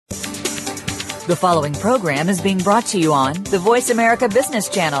The following program is being brought to you on the Voice America Business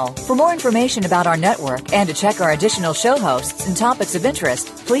Channel. For more information about our network and to check our additional show hosts and topics of interest,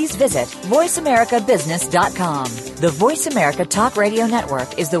 please visit voiceamericabusiness.com. The Voice America Talk Radio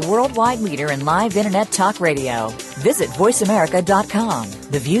Network is the worldwide leader in live Internet talk radio. Visit voiceamerica.com.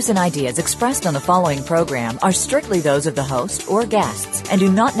 The views and ideas expressed on the following program are strictly those of the host or guests and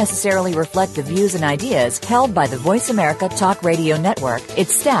do not necessarily reflect the views and ideas held by the Voice America Talk Radio Network,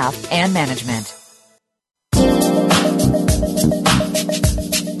 its staff, and management.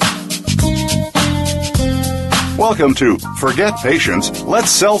 Welcome to Forget Patience, Let's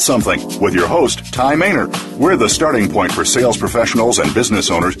Sell Something with your host, Ty Maynard. We're the starting point for sales professionals and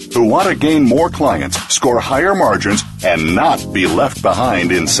business owners who want to gain more clients, score higher margins, and not be left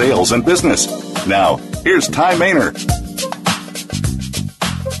behind in sales and business. Now, here's Ty Maynard.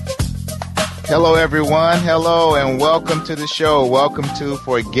 Hello, everyone. Hello, and welcome to the show. Welcome to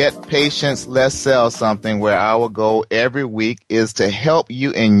Forget Patience, Let's Sell Something, where our goal every week is to help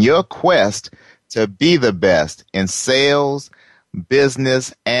you in your quest to be the best in sales,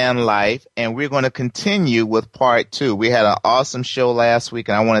 business, and life. And we're going to continue with part 2. We had an awesome show last week,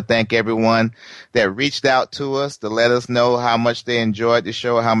 and I want to thank everyone that reached out to us to let us know how much they enjoyed the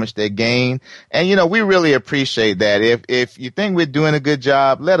show, how much they gained. And, you know, we really appreciate that. If you think we're doing a good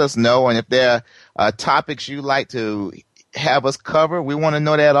job, let us know. And if there are topics you'd like to have us cover, we want to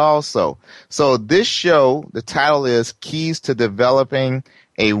know that also. So this show, the title is Keys to Developing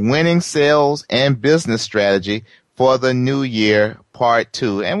a Winning Sales and Business Strategy for the New Year, Part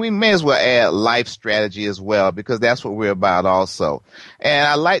 2. And we may as well add life strategy as well, because that's what we're about also. And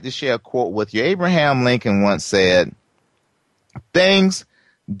I'd like to share a quote with you. Abraham Lincoln once said, "Things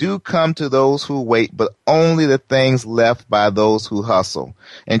do come to those who wait, but only the things left by those who hustle."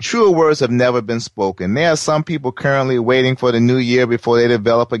 And truer words have never been spoken. There are some people currently waiting for the new year before they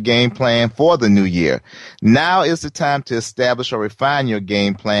develop a game plan for the new year. Now is the time to establish or refine your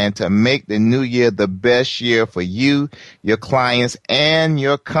game plan to make the new year the best year for you, your clients, and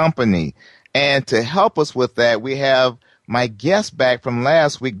your company. And to help us with that, we have my guest back from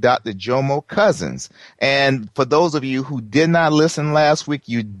last week, Dr. Jomo Cousins. And for those of you who did not listen last week,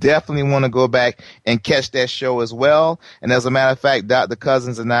 you definitely want to go back and catch that show as well. And as a matter of fact, Dr.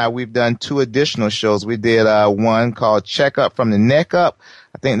 Cousins and I, we've done 2 additional shows. We did one called Check Up from the Neck Up.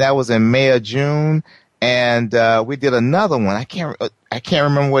 I think that was in May or June. And we did another one. I can't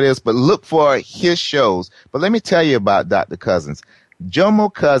remember what it is, but look for his shows. But let me tell you about Dr. Cousins.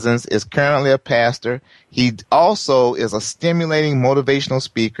 Jomo Cousins is currently a pastor. He also is a stimulating motivational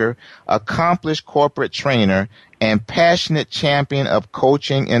speaker, accomplished corporate trainer, and passionate champion of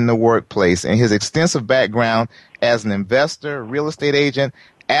coaching in the workplace. And his extensive background as an investor, real estate agent,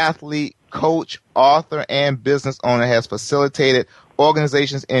 athlete, coach, author, and business owner has facilitated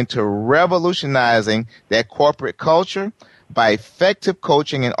organizations into revolutionizing their corporate culture by effective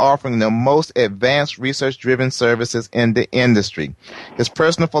coaching and offering the most advanced research-driven services in the industry. His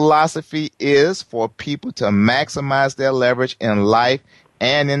personal philosophy is for people to maximize their leverage in life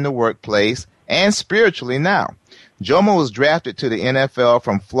and in the workplace and spiritually now. Jomo was drafted to the NFL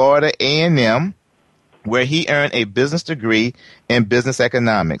from Florida A&M, where he earned a business degree in business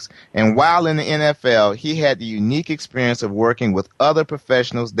economics. And while in the NFL, he had the unique experience of working with other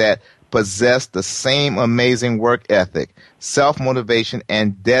professionals that possess the same amazing work ethic, self-motivation,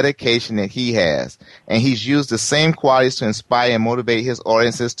 and dedication that he has. And he's used the same qualities to inspire and motivate his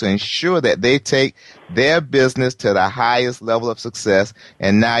audiences to ensure that they take their business to the highest level of success.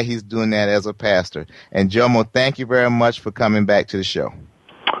 And now he's doing that as a pastor. And Jomo, thank you very much for coming back to the show.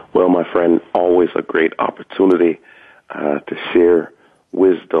 Well, my friend, always a great opportunity to share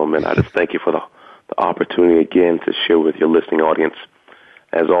wisdom. And I just thank you for the opportunity again to share with your listening audience.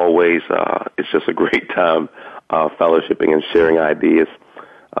 As always, it's just a great time fellowshipping and sharing ideas.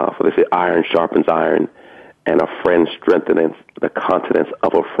 For they say iron sharpens iron, and a friend strengthens the confidence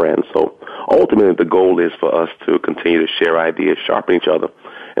of a friend. So ultimately, the goal is for us to continue to share ideas, sharpen each other.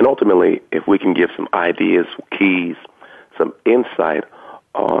 And ultimately, if we can give some ideas, keys, some insight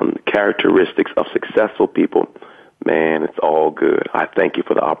on characteristics of successful people, man, it's all good. I thank you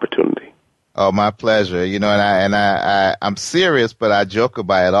for the opportunity. Oh, my pleasure. You know, and I'm serious, but I joke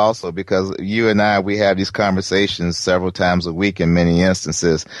about it also, because you and I, we have these conversations several times a week in many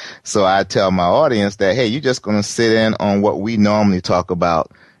instances. So I tell my audience that, hey, you're just going to sit in on what we normally talk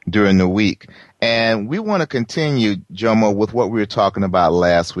about during the week. And we want to continue, Jomo, with what we were talking about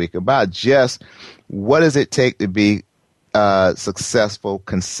last week, about just what does it take to be successful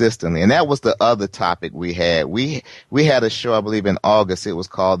consistently. And that was the other topic we had. We had a show, I believe, in August. It was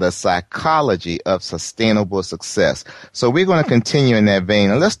called The Psychology of Sustainable Success. So we're going to continue in that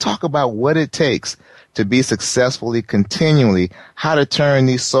vein. And let's talk about what it takes to be successfully continually, how to turn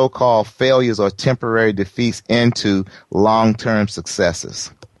these so-called failures or temporary defeats into long-term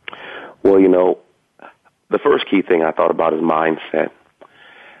successes. Well, you know, the first key thing I thought about is mindset.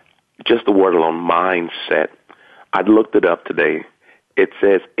 Just the word alone, mindset. I looked it up today. It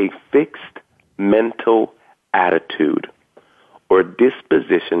says a fixed mental attitude or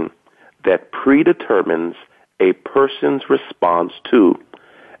disposition that predetermines a person's response to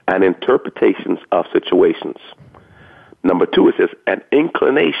and interpretations of situations. Number 2, it says an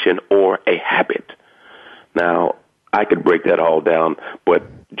inclination or a habit. Now, I could break that all down, but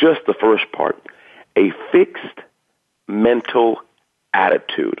just the first part, a fixed mental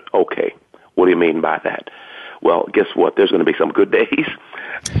attitude. Okay, what do you mean by that? Well, guess what? There's going to be some good days.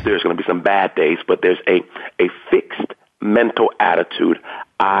 There's going to be some bad days, but there's a fixed mental attitude.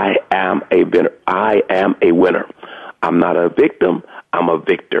 I am a winner. I am a winner. I'm not a victim. I'm a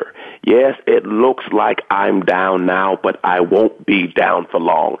victor. Yes, it looks like I'm down now, but I won't be down for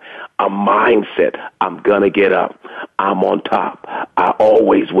long. A mindset. I'm going to get up. I'm on top. I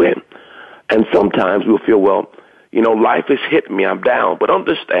always win. And sometimes we'll feel, well, you know, life has hit me. I'm down. But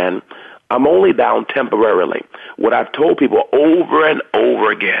understand, I'm only down temporarily. What I've told people over and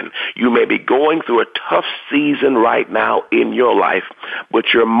over again, you may be going through a tough season right now in your life,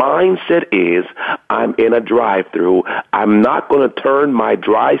 but your mindset is, I'm in a drive-through. I'm not going to turn my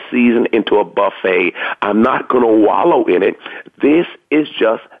dry season into a buffet. I'm not going to wallow in it. This is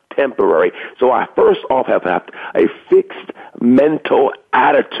just temporary. So I first off have a fixed mental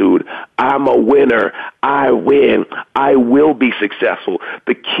attitude. I'm a winner. I win. I will be successful.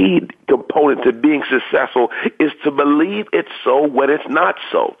 The key component to being successful is to believe it's so when it's not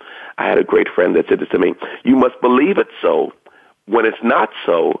so. I had a great friend that said this to me. You must believe it's so when it's not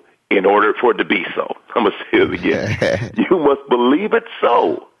so in order for it to be so. I'm going to say it again. You must believe it's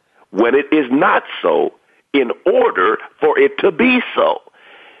so when it is not so in order for it to be so.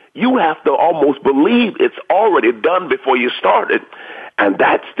 You have to almost believe it's already done before you started, and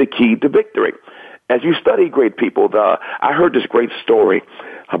that's the key to victory. As you study great people, I heard this great story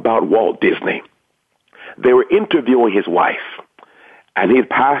about Walt Disney. They were interviewing his wife, and he had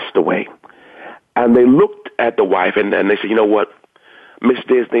passed away. And they looked at the wife, and they said, you know what, Miss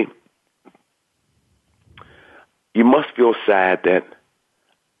Disney, you must feel sad that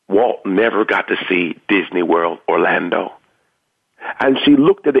Walt never got to see Disney World Orlando. And she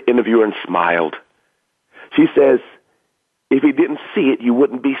looked at the interviewer and smiled. She says, if he didn't see it, you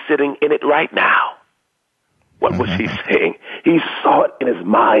wouldn't be sitting in it right now. What was she saying? He saw it in his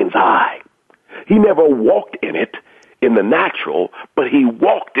mind's eye. He never walked in it in the natural, but he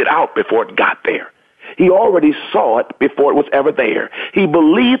walked it out before it got there. He already saw it before it was ever there. He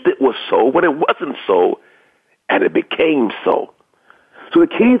believed it was so when it wasn't so, and it became so. So the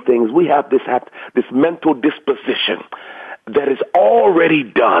key thing is we have this mental disposition that is already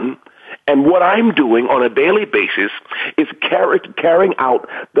done, and what I'm doing on a daily basis is carrying out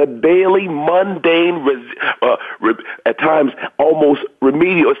the daily mundane, at times almost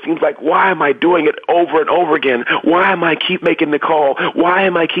remedial. It seems like, why am I doing it over and over again? Why am I keep making the call? Why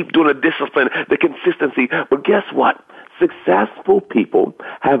am I keep doing the discipline, the consistency? But guess what? Successful people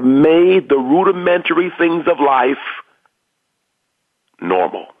have made the rudimentary things of life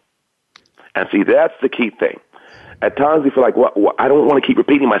normal. And see, that's the key thing. At times we feel like, well, I don't want to keep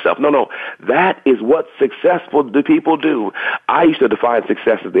repeating myself. No. That is what successful people do. I used to define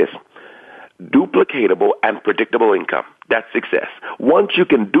success as this: duplicatable and predictable income. That's success. Once you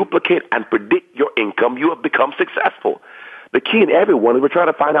can duplicate and predict your income, you have become successful. The key in everyone is we're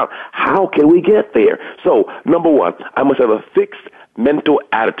trying to find out, how can we get there? So, number one, I must have a fixed mental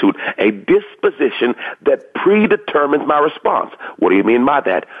attitude, a disposition that predetermines my response. What do you mean by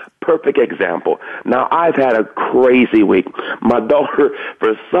that? Perfect example. Now, I've had a crazy week. My daughter,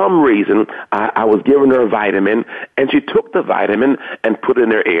 for some reason, I was giving her a vitamin, and she took the vitamin and put it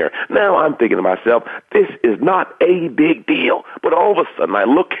in her ear. Now, I'm thinking to myself, this is not a big deal. But all of a sudden, I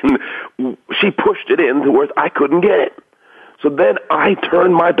look, and she pushed it in to where I couldn't get it. So then I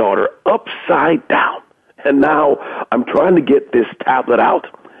turned my daughter upside down. And now I'm trying to get this tablet out.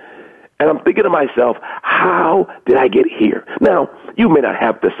 And I'm thinking to myself, how did I get here? Now, you may not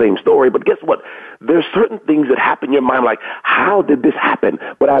have the same story, but guess what? There's certain things that happen in your mind like, how did this happen?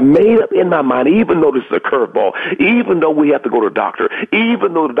 But I made up in my mind, even though this is a curveball, even though we have to go to a doctor,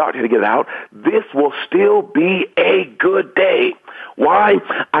 even though the doctor had to get it out, this will still be a good day. Why?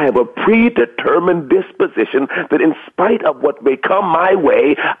 I have a predetermined disposition that in spite of what may come my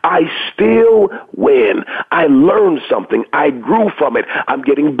way, I still win. I learned something. I grew from it. I'm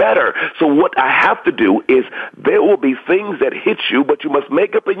getting better. So what I have to do is there will be things that hit you, but you must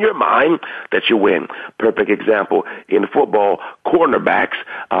make up in your mind that you win. Perfect example. In football, cornerbacks,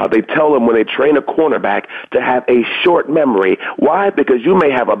 they tell them when they train a cornerback to have a short memory. Why? Because you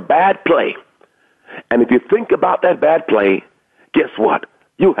may have a bad play. And if you think about that bad play, guess what?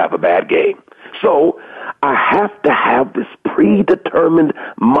 You have a bad game. So I have to have this predetermined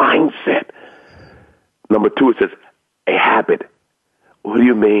mindset. Number 2, it says a habit. What do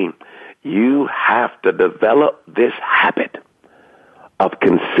you mean? You have to develop this habit of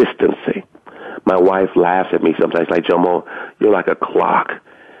consistency. My wife laughs at me sometimes like, Jomo, you're like a clock.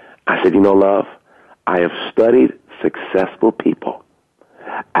 I said, love, I have studied successful people.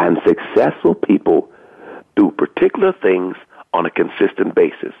 And successful people do particular things on a consistent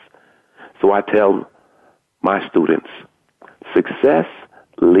basis. So I tell my students, success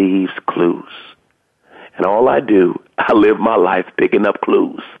leaves clues. And all I do, I live my life picking up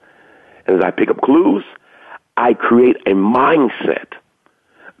clues. And as I pick up clues, I create a mindset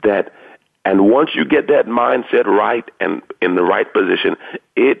that, and once you get that mindset right and in the right position,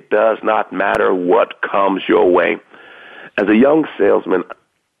 it does not matter what comes your way. As a young salesman,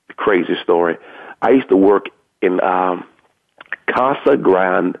 crazy story, I used to work in Casa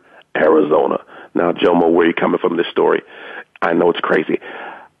Grande, Arizona. Now, Jomo, where are you coming from this story? I know it's crazy.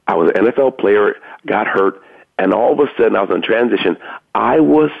 I was an NFL player, got hurt, and all of a sudden I was in transition. I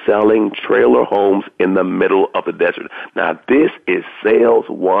was selling trailer homes in the middle of the desert. Now, this is sales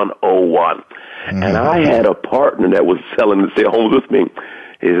 101. Mm-hmm. And I had a partner that was selling the homes with me.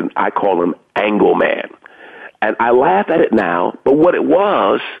 I call him Angle Man. And I laugh at it now, but what it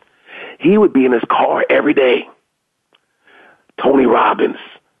was, he would be in his car every day. Tony Robbins,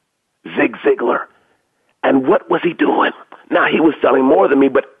 Zig Ziglar. And what was he doing? Now, he was selling more than me,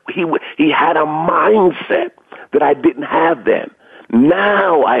 but he had a mindset that I didn't have then.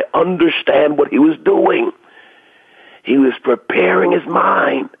 Now I understand what he was doing. He was preparing his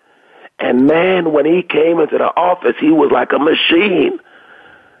mind. And man, when he came into the office, he was like a machine.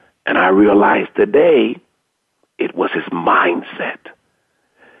 And I realized today it was his mindset.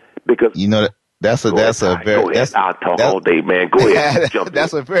 Because I'll talk all day, man. Go ahead.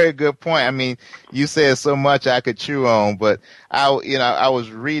 That's a very good point. I mean, you said so much I could chew on, but I was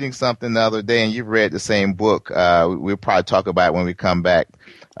reading something the other day, and you've read the same book. We'll probably talk about it when we come back,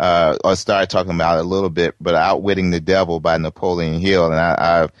 or start talking about it a little bit. But Outwitting the Devil by Napoleon Hill, and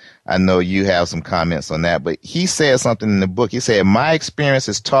I know you have some comments on that. But he said something in the book. He said, "My experience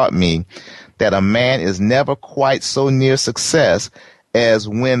has taught me that a man is never quite so near success as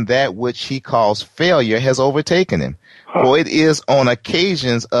when that which he calls failure has overtaken him. For it is on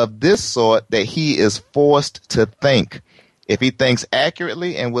occasions of this sort that he is forced to think. If he thinks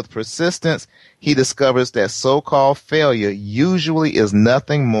accurately and with persistence, he discovers that so-called failure usually is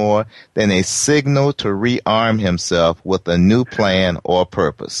nothing more than a signal to rearm himself with a new plan or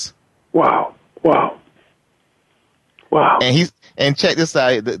purpose." Wow. And check this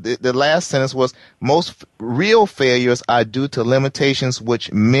out. The last sentence was, "Most real failures are due to limitations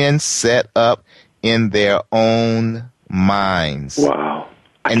which men set up in their own minds." Wow.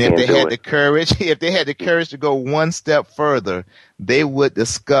 And if they had the courage to go one step further, they would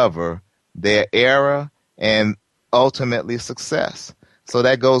discover their error and ultimately success. So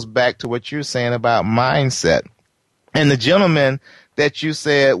that goes back to what you're saying about mindset. And the gentleman that you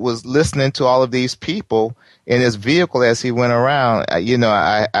said was listening to all of these people in his vehicle as he went around,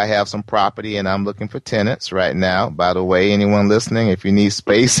 I have some property and I'm looking for tenants right now. By the way, anyone listening, if you need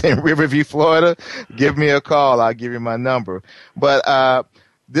space in Riverview, Florida, give me a call. I'll give you my number. But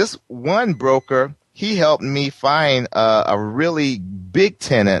this one broker, he helped me find a really big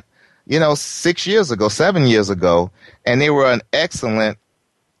tenant, 7 years ago, and they were an excellent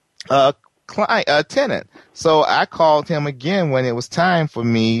tenant. So I called him again when it was time for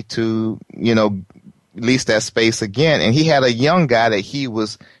me to, lease that space again. And he had a young guy that he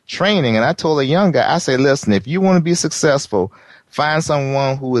was training. And I told the young guy, I said, listen, if you want to be successful, find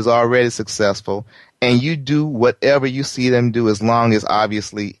someone who is already successful and you do whatever you see them do, as long as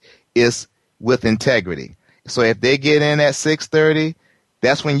obviously it's with integrity. So if they get in at 6:30,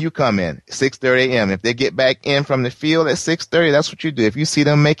 that's when you come in, 6:30 a.m. If they get back in from the field at 6:30, that's what you do. If you see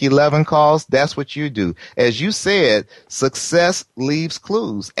them make 11 calls, that's what you do. As you said, success leaves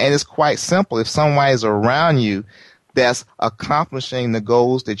clues. And it's quite simple. If someone is around you that's accomplishing the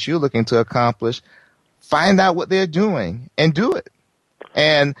goals that you're looking to accomplish, find out what they're doing and do it.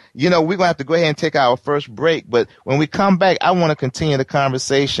 And, we're going to have to go ahead and take our first break. But when we come back, I want to continue the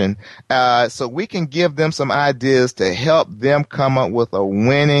conversation so we can give them some ideas to help them come up with a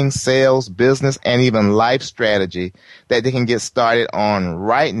winning sales, business, and even life strategy that they can get started on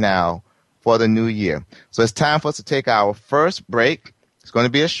right now for the new year. So it's time for us to take our first break. It's going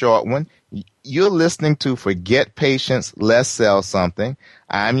to be a short one. You're listening to Forget Patience, Let's Sell Something.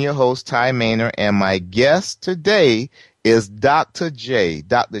 I'm your host, Ty Maynard, and my guest today is Dr.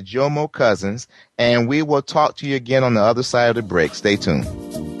 Jomo Cousins, and we will talk to you again on the other side of the break. Stay tuned.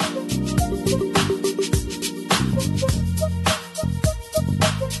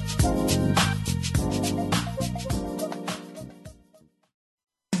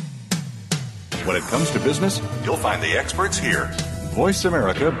 When it comes to business, you'll find the experts here. Voice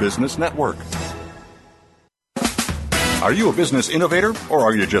America Business Network. Are you a business innovator, or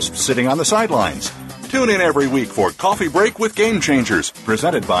are you just sitting on the sidelines? Tune in every week for Coffee Break with Game Changers,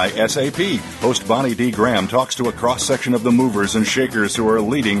 presented by SAP. Host Bonnie D. Graham talks to a cross-section of the movers and shakers who are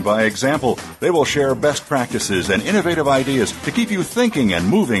leading by example. They will share best practices and innovative ideas to keep you thinking and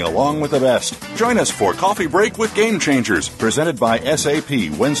moving along with the best. Join us for Coffee Break with Game Changers, presented by SAP,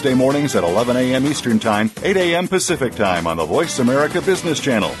 Wednesday mornings at 11 a.m. Eastern Time, 8 a.m. Pacific Time on the Voice America Business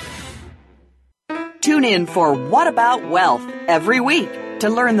Channel. Tune in for What About Wealth every week to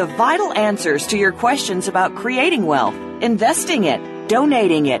learn the vital answers to your questions about creating wealth, investing it,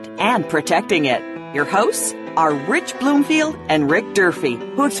 donating it, and protecting it. Your hosts are Rich Bloomfield and Rick Durfee,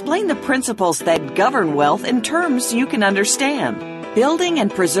 who explain the principles that govern wealth in terms you can understand. Building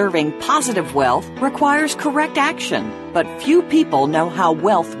and preserving positive wealth requires correct action, but few people know how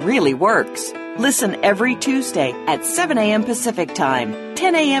wealth really works. Listen every Tuesday at 7 a.m. Pacific Time,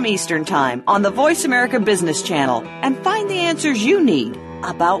 10 a.m. Eastern Time on the Voice America Business Channel and find the answers you need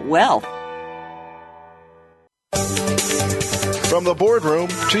about wealth. From the boardroom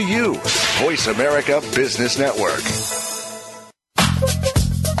to you, Voice America Business Network.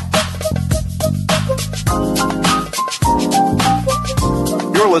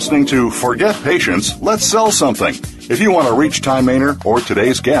 You're listening to Forget Patience, Let's Sell Something. If you want to reach Ty Maynard or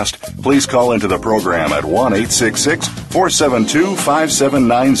today's guest, please call into the program at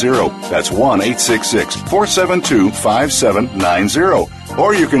 1-866-472-5790. That's 1-866-472-5790.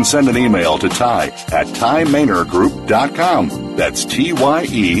 Or you can send an email to Ty at TyMaynardGroup.com. That's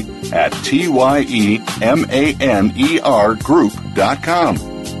TYE at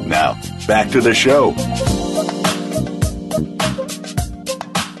TYEMANERGroup.com. Now, back to the show.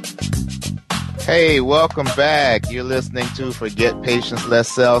 Hey, welcome back. You're listening to Forget Patience, Let's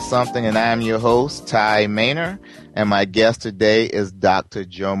Sell Something, and I'm your host, Ty Maynard, and my guest today is Dr.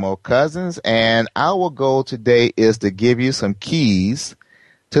 Jomo Cousins, and our goal today is to give you some keys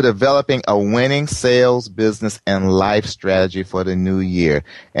to developing a winning sales, business, and life strategy for the new year.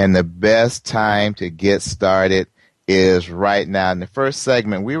 And the best time to get started is right now. In the first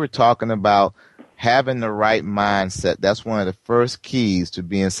segment, we were talking about having the right mindset. That's one of the first keys to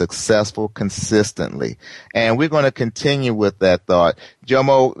being successful consistently. And we're going to continue with that thought.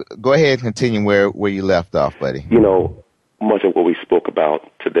 Jomo, go ahead and continue where you left off, buddy. Much of what we spoke about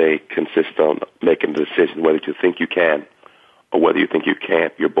today consists on making the decision whether you think you can or whether you think you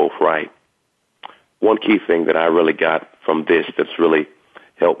can't. You're both right. One key thing that I really got from this that's really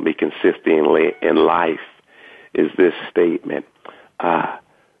helped me consistently in life is this statement.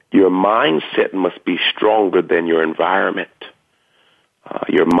 Your mindset must be stronger than your environment.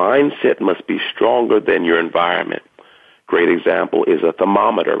 Your mindset must be stronger than your environment. Great example is a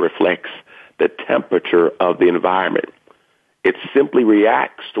thermometer reflects the temperature of the environment. It simply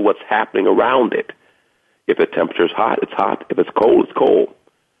reacts to what's happening around it. If the temperature is hot, it's hot. If it's cold, it's cold.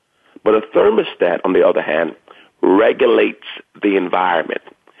 But a thermostat, on the other hand, regulates the environment.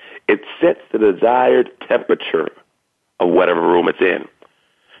 It sets the desired temperature of whatever room it's in.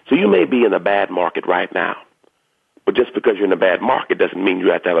 So you may be in a bad market right now, but just because you're in a bad market doesn't mean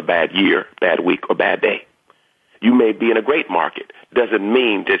you have to have a bad year, bad week, or bad day. You may be in a great market. Doesn't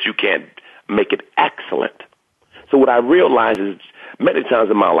mean that you can't make it excellent. So what I realize is many times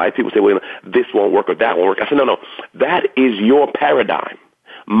in my life, people say, well, this won't work or that won't work. I said, no, that is your paradigm.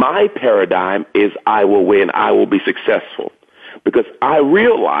 My paradigm is I will win, I will be successful. Because I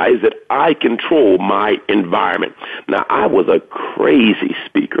realize that I control my environment. Now, I was a crazy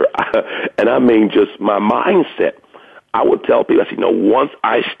speaker, and I mean just my mindset. I would tell people, I said, once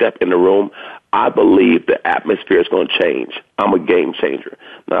I step in the room, I believe the atmosphere is going to change. I'm a game changer.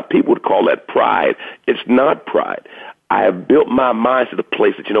 Now, people would call that pride. It's not pride. I have built my mind to the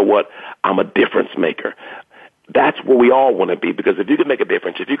place that, I'm a difference maker. That's where we all want to be, because if you can make a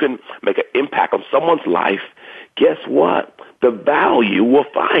difference, if you can make an impact on someone's life, guess what? The value will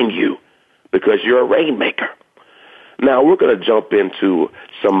find you because you're a rainmaker. Now, we're going to jump into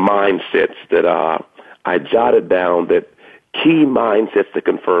some mindsets that I jotted down, that key mindsets to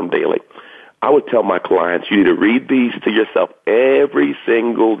confirm daily. I would tell my clients, you need to read these to yourself every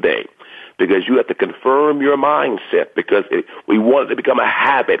single day because you have to confirm your mindset because we want it to become a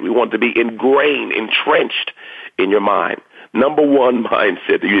habit. We want it to be ingrained, entrenched in your mind. Number one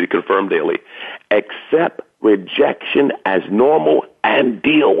mindset that you need to confirm daily: accept rejection as normal and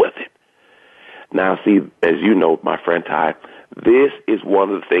deal with it. Now, see, as you know, my friend Ty, this is one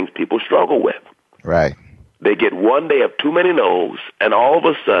of the things people struggle with. Right. They get one day of too many no's, and all of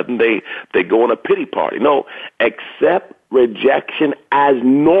a sudden they go on a pity party. No, accept rejection as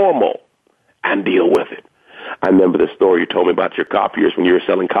normal and deal with it. I remember the story you told me about your copiers when you were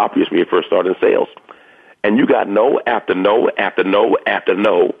selling copiers when you first started in sales. And you got no after no after no after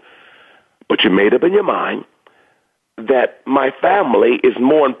no, but you made up in your mind that my family is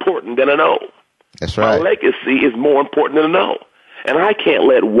more important than a no. That's right. My legacy is more important than a no. And I can't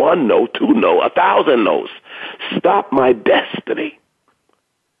let one no, two no, 1,000 no's stop my destiny.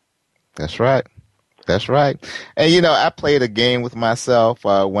 That's right. That's right. And, I played a game with myself.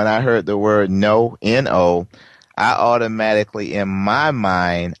 When I heard the word no, N-O, I automatically, in my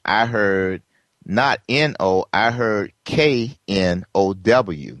mind, I heard not N-O, I heard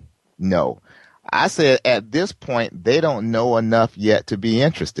K-N-O-W, no. I said, at this point, they don't know enough yet to be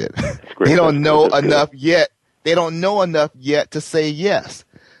interested. They don't know enough yet. They don't know enough yet to say yes.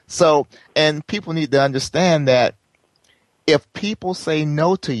 So, and people need to understand that if people say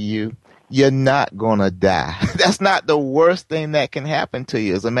no to you, you're not going to die. That's not the worst thing that can happen to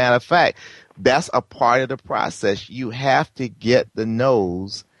you. As a matter of fact, that's a part of the process. You have to get the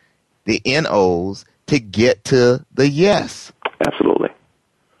no's, the N-O's, to get to the yes. Absolutely.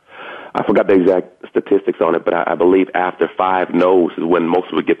 I forgot the exact statistics on it, but I believe after 5 no's is when most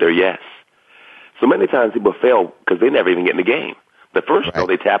people get their yes. So many times people fail because they never even get in the game. The first no,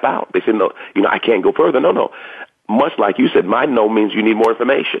 they tap out. They say, no, I can't go further. No. Much like you said, my no means you need more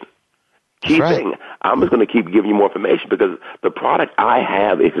information. Key thing, I'm just going to keep giving you more information because the product I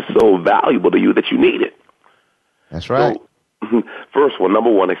have is so valuable to you that you need it. That's right. So, first one,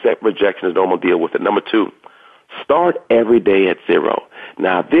 number one, accept rejection as normal, deal with it. Number two, start every day at 0.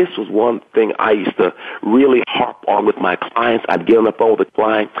 Now, this was one thing I used to really harp on with my clients. I'd get on the phone with a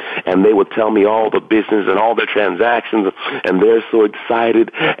client, and they would tell me all the business and all their transactions, and they're so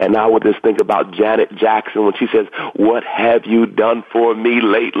excited. And I would just think about Janet Jackson when she says, "What have you done for me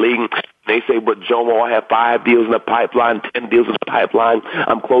lately?" They say, "But Jomo, I have 5 deals in the pipeline, 10 deals in the pipeline.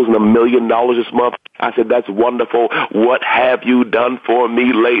 I'm closing $1 million this month." I said, "That's wonderful. What have you done for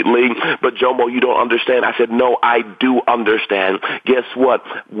me lately?" "But Jomo, you don't understand." I said, "No, I do understand. Guess what?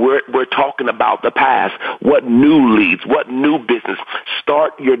 We're talking about the past. What new leads? What new business?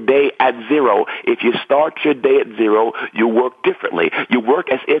 Start your day at 0. If you start your day at 0, you work differently. You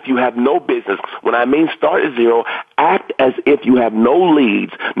work as if you have no business. When I mean start at 0, act as if you have no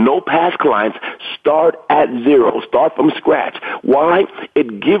leads, no past clients. Start at 0. Start from scratch. Why?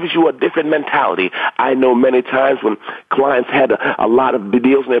 It gives you a different mentality. I know many times when clients had a lot of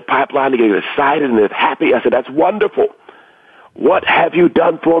deals in their pipeline, they get excited and they're happy. I said, "That's wonderful. What have you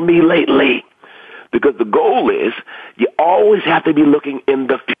done for me lately?" Because the goal is you always have to be looking in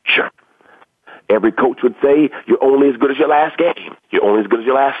the future. Every coach would say, you're only as good as your last game. You're only as good as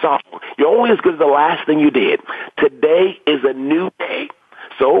your last song. You're only as good as the last thing you did. Today is a new day.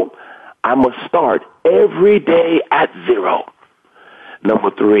 So I must start every day at 0.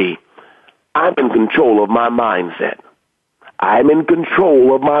 Number 3, I'm in control of my mindset. I'm in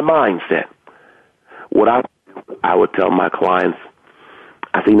control of my mindset. What I would tell my clients,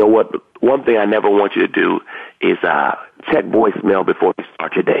 I say, you know what? One thing I never want you to do is check voicemail before you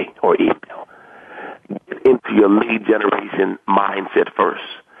start your day or email. Get into your lead generation mindset first.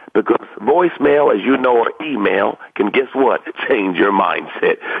 Because voicemail, as you know, or email can, guess what? Change your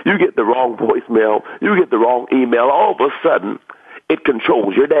mindset. You get the wrong voicemail, you get the wrong email, all of a sudden, it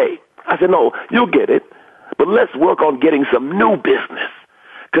controls your day. I said, no, you'll get it, but let's work on getting some new business.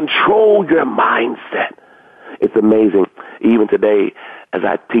 Control your mindset. It's amazing. Even today, as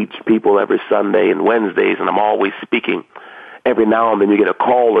I teach people every Sunday and Wednesdays, and I'm always speaking, every now and then you get a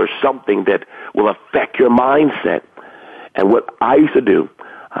call or something that will affect your mindset. And what I used to do,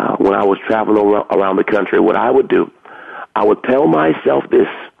 when I was traveling around the country, what I would do, I would tell myself this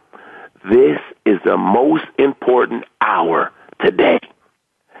is the most important hour today.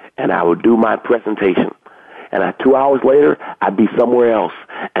 And I would do my presentation. And 2 hours later, I'd be somewhere else.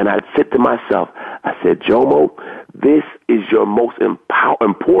 And I'd sit to myself. I said, Jomo, this is your most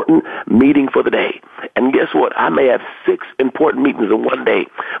important meeting for the day. And guess what? I may have 6 important meetings in one day,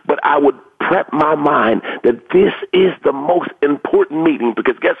 but I would prep my mind that this is the most important meeting,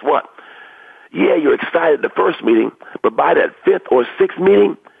 because guess what? Yeah, you're excited the first meeting, but by that 5th or 6th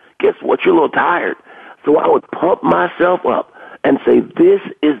meeting, guess what? You're a little tired. So I would pump myself up and say, this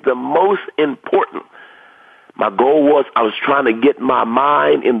is the most important. My goal was I was trying to get my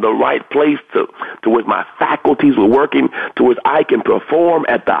mind in the right place to where my faculties were working, to where I can perform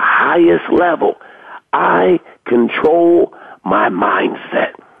at the highest level. I control my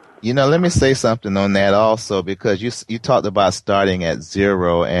mindset. You know, let me say something on that also, because you talked about starting at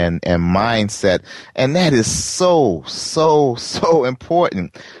 0 and mindset, and that is so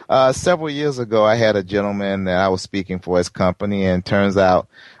important. Several years ago, I had a gentleman that I was speaking for his company, and turns out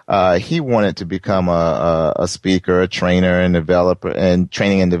he wanted to become a speaker, a trainer, and developer, and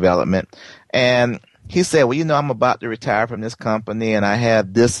training and development. And he said, well, you know, I'm about to retire from this company, and I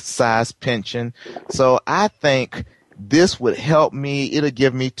have this size pension, so I think this would help me. It'll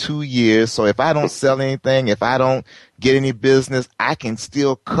give me 2 years. So if I don't sell anything, if I don't get any business, I can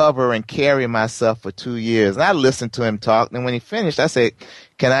still cover and carry myself for 2 years. And I listened to him talk. And when he finished, I said,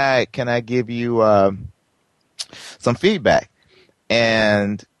 can I give you some feedback?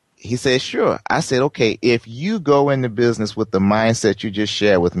 And he said, sure. I said, okay, if you go into business with the mindset you just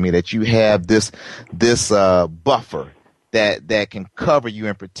shared with me, that you have this buffer that can cover you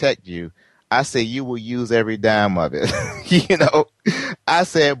and protect you, I say you will use every dime of it. You know, I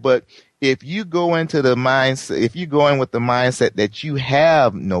said, but if you go into the mindset, if you go in with the mindset that you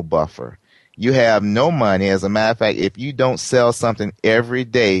have no buffer, you have no money. As a matter of fact, if you don't sell something every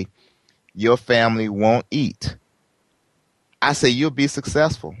day, your family won't eat. I say you'll be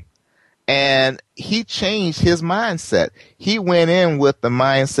successful. And he changed his mindset. He went in with the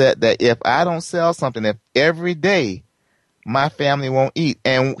mindset that if I don't sell something, if every day, my family won't eat.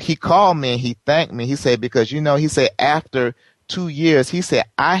 And he called me and he thanked me. He said, because, you know, he said after 2 years, he said,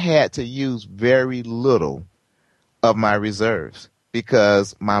 I had to use very little of my reserves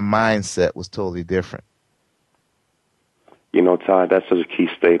because my mindset was totally different. You know, Todd, that's such a key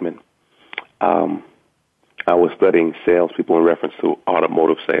statement. I was studying salespeople in reference to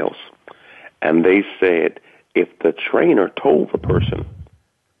automotive sales, and they said if the trainer told the person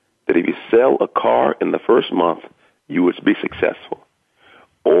that if you sell a car in the first month, you would be successful,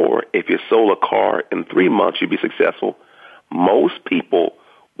 or if you sold a car in 3 months, you'd be successful, most people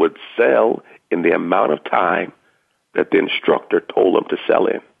would sell in the amount of time that the instructor told them to sell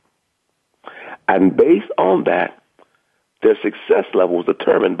in. And based on that, their success level was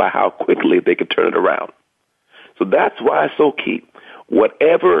determined by how quickly they could turn it around. So that's why it's so key.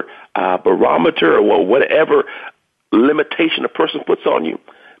 Whatever barometer or whatever limitation a person puts on you,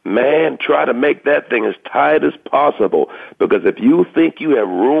 man, try to make that thing as tight as possible, because if you think you have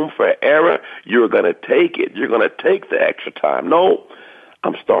room for error, you're going to take it. You're going to take the extra time. No,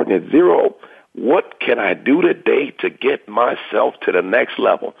 I'm starting at 0. What can I do today to get myself to the next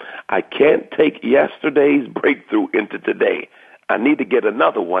level? I can't take yesterday's breakthrough into today. I need to get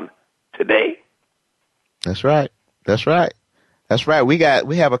another one today. That's right. That's right. That's right. We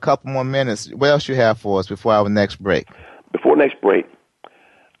have a couple more minutes. What else you have for us before our next break? Before next break,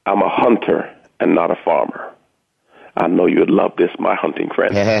 I'm a hunter and not a farmer. I know you would love this, my hunting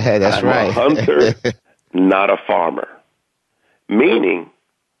friend. That's right. I'm a hunter, not a farmer. Meaning,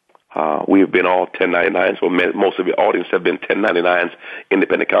 we have been all 1099s. Well, most of the audience have been 1099s,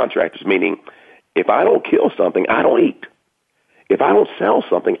 independent contractors, meaning if I don't kill something, I don't eat. If I don't sell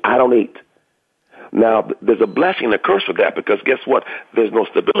something, I don't eat. Now, there's a blessing and a curse with that, because guess what? There's no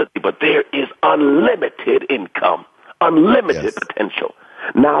stability, but there is unlimited income, unlimited potential.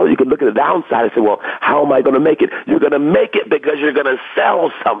 Now you can look at the downside and say, well, how am I going to make it? You're going to make it because you're going to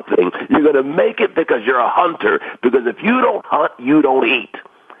sell something. You're going to make it because you're a hunter, because if you don't hunt, you don't eat.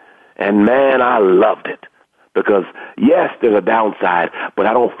 And, man, I loved it, because, yes, there's a downside, but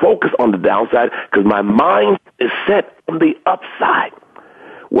I don't focus on the downside because my mind is set on the upside.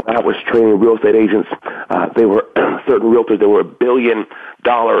 When I was training real estate agents, they were certain realtors that were $1 billion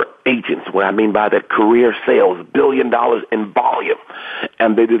agents. What I mean by that, career sales, $1 billion in volume.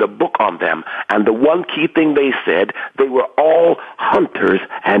 And they did a book on them. And the one key thing they said, they were all hunters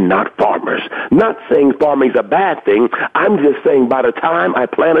and not farmers. Not saying farming's a bad thing. I'm just saying by the time I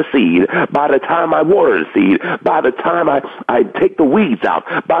plant a seed, by the time I water the seed, by the time I take the weeds out,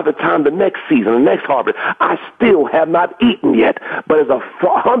 by the time the next season, the next harvest, I still have not eaten yet. But as a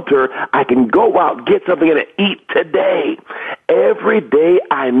hunter, I can go out, get something and eat today. Every day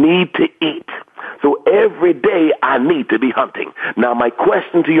I need to eat. So every day I need to be hunting. Now, my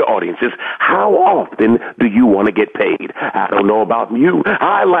question to your audience is, how often do you want to get paid? I don't know about you.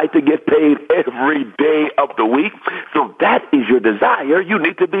 I like to get paid every day of the week. So that is your desire. You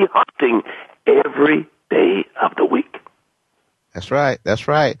need to be hunting every day of the week. That's right. That's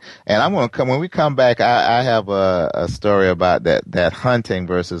right. And I'm going to come, when we come back, I have a story about that hunting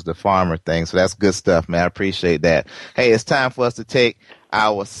versus the farmer thing. So that's good stuff, man. I appreciate that. Hey, it's time for us to take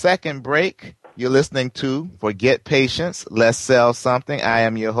our second break. You're listening to Forget Patience, Let's Sell Something. I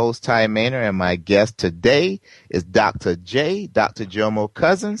am your host, Ty Maynard, and my guest today is Dr. Jomo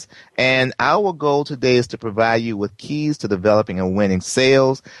Cousins. And our goal today is to provide you with keys to developing a winning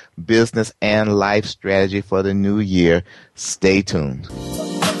sales, business, and life strategy for the new year. Stay tuned.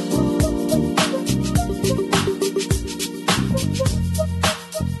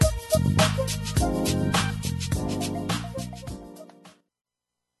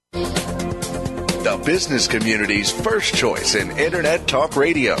 The business community's first choice in Internet Talk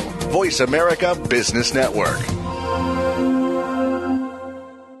Radio. Voice America Business Network.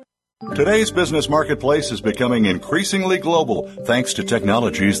 Today's business marketplace is becoming increasingly global thanks to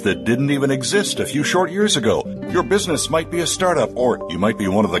technologies that didn't even exist a few short years ago. Your business might be a startup, or you might be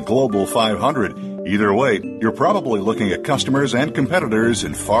one of the Global 500. Either way, you're probably looking at customers and competitors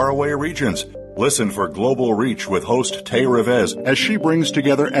in faraway regions. Listen for Global Reach with host Tay Rivez as she brings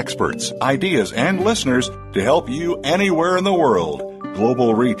together experts, ideas, and listeners to help you anywhere in the world.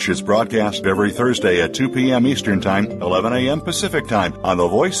 Global Reach is broadcast every Thursday at 2 p.m. Eastern Time, 11 a.m. Pacific Time on the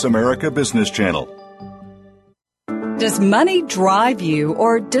Voice America Business Channel. Does money drive you,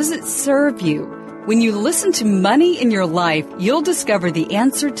 or does it serve you? When you listen to Money in Your Life, you'll discover the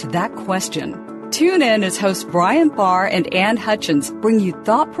answer to that question. Tune in as hosts Brian Barr and Ann Hutchins bring you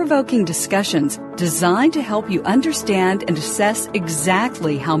thought-provoking discussions designed to help you understand and assess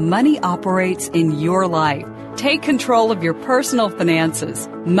exactly how money operates in your life. Take control of your personal finances.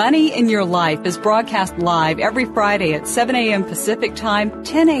 Money in Your Life is broadcast live every Friday at 7 a.m. Pacific Time,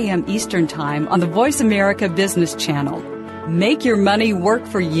 10 a.m. Eastern Time on the Voice America Business Channel. Make your money work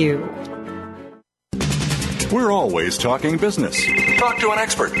for you. We're always talking business. Talk to an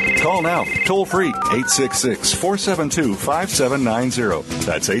expert. Call now, toll free, 866-472-5790.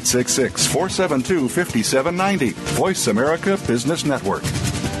 That's 866-472-5790. Voice America Business Network.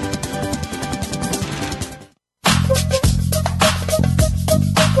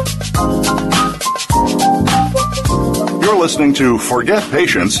 You're listening to Forget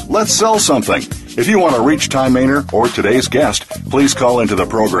Patience, Let's Sell Something. If you want to reach Ty Maynard or today's guest, please call into the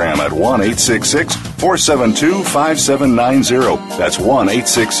program at 1-866-472-5790. That's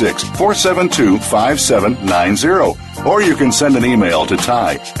 1-866-472-5790. Or you can send an email to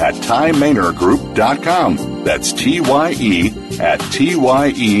Ty at TyMaynardGroup.com. That's TYE at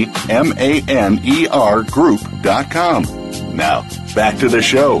TYEMANERGroup.com. Now, back to the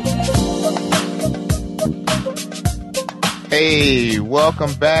show. Hey,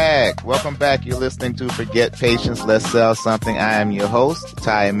 welcome back. Welcome back. You're listening to Forget Patience, Let's Sell Something. I am your host,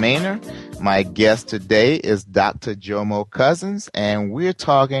 Ty Maynard. My guest today is Dr. Jomo Cousins, and we're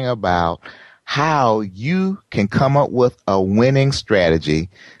talking about how you can come up with a winning strategy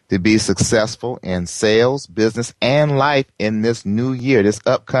to be successful in sales, business, and life in this new year, this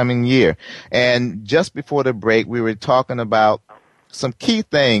upcoming year. And just before the break, we were talking about some key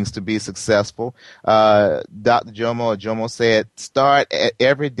things to be successful. Dr. Jomo said, start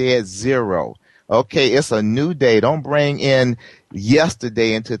every day at zero. Okay, it's a new day. Don't bring in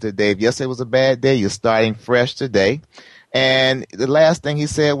yesterday into today. If yesterday was a bad day, you're starting fresh today. And the last thing he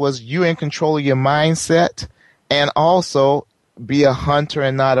said was, you're in control of your mindset, and also be a hunter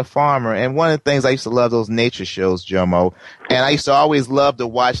and not a farmer. And one of the things, I used to love those nature shows, Jomo, and I used to always love to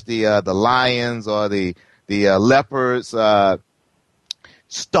watch the lions or the leopards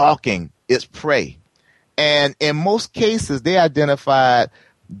stalking its prey. And in most cases, they identified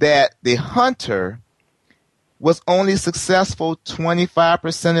that the hunter was only successful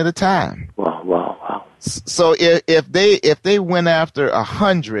 25% of the time. Wow. So if they went after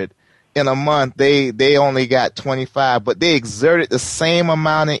 100 in a month, they only got 25, but they exerted the same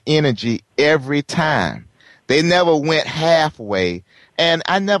amount of energy every time. They never went halfway. And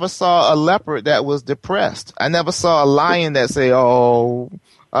I never saw a leopard that was depressed. I never saw a lion that say, oh,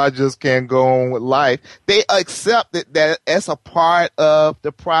 I just can't go on with life. They accepted that it's a part of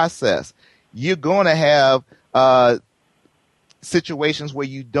the process. You're going to have situations where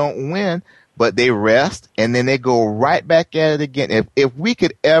you don't win, but they rest, and then they go right back at it again. If we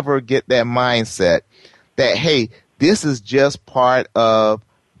could ever get that mindset that, hey, this is just part of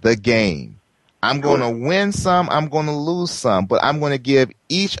the game. I'm going to win some, I'm going to lose some, but I'm going to give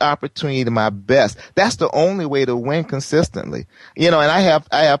each opportunity to my best. That's the only way to win consistently. And I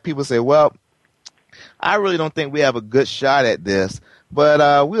have people say, well, I really don't think we have a good shot at this,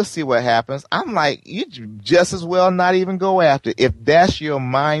 but we'll see what happens. I'm like, you just as well not even go after it. If that's your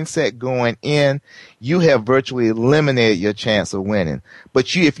mindset going in, you have virtually eliminated your chance of winning.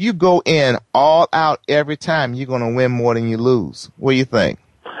 But if you go in all out every time, you're going to win more than you lose. What do you think?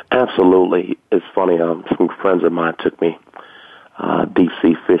 Absolutely. It's funny. Some friends of mine took me deep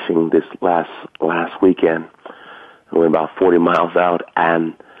sea fishing this last weekend. We went about 40 miles out,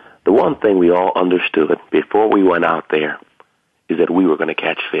 and the one thing we all understood before we went out there is that we were going to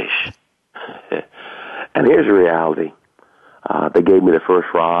catch fish. And here's the reality. They gave me the first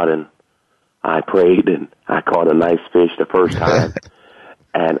rod, and I prayed, and I caught a nice fish the first time.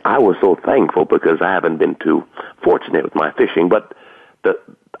 And I was so thankful because I haven't been too fortunate with my fishing, but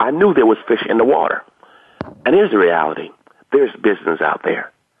I knew there was fish in the water. And here's the reality. There's business out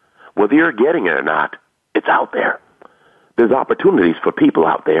there. Whether you're getting it or not, it's out there. There's opportunities for people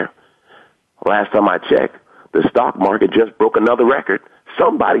out there. Last time I checked, the stock market just broke another record.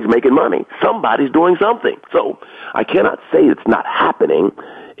 Somebody's making money. Somebody's doing something. So I cannot say it's not happening.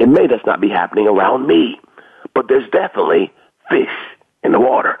 It may just not be happening around me. But there's definitely fish in the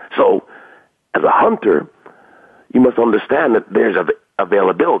water. So as a hunter, you must understand that there's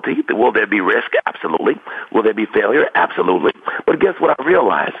availability. Will there be risk? Absolutely. Will there be failure? Absolutely. But guess what I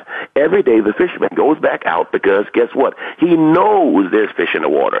realize? Every day the fisherman goes back out because guess what? He knows there's fish in the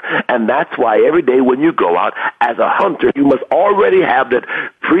water. And that's why every day when you go out as a hunter, you must already have that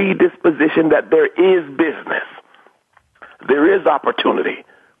predisposition that there is business. There is opportunity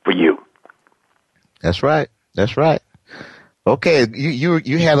for you. That's right. That's right. Okay,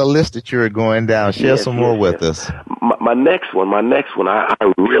 you had a list that you were going down. Share some more with us. My next one, I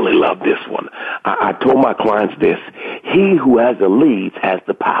really love this one. I told my clients this. He who has the leads has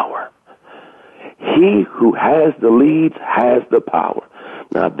the power. He who has the leads has the power.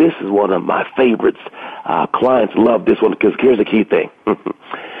 Now, this is one of my favorites. Clients love this one because here's the key thing.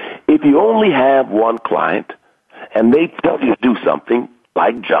 If you only have one client and they tell you to do something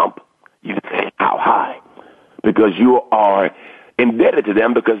like jump, you say, how high? Because you are indebted to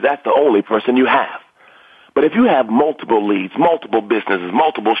them because that's the only person you have. But if you have multiple leads, multiple businesses,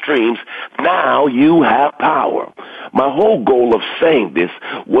 multiple streams, now you have power. My whole goal of saying this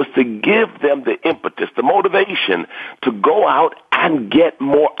was to give them the impetus, the motivation to go out and get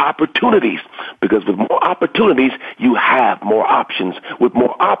more opportunities. Because with more opportunities, you have more options. With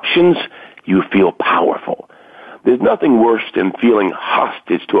more options, you feel powerful. There's nothing worse than feeling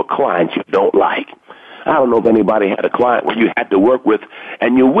hostage to a client you don't like. I don't know if anybody had a client where you had to work with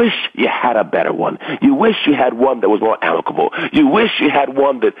and you wish you had a better one. You wish you had one that was more amicable. You wish you had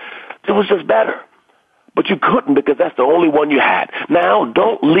one that it was just better. But you couldn't because that's the only one you had. Now,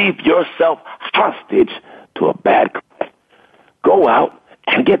 don't leave yourself hostage to a bad client. Go out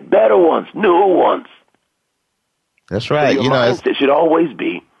and get better ones, new ones. That's right. So your mindset should always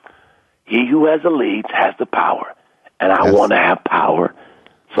be, he who has the leads has the power. And I want to have power,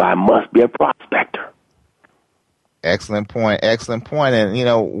 so I must be a prospector. Excellent point. Excellent point. And,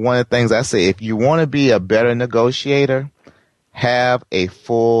 one of the things I say, if you want to be a better negotiator, have a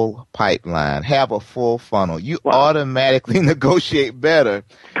full pipeline, have a full funnel. You automatically negotiate better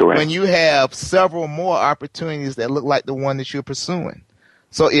when you have several more opportunities that look like the one that you're pursuing.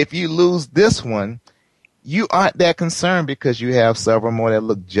 So if you lose this one, you aren't that concerned because you have several more that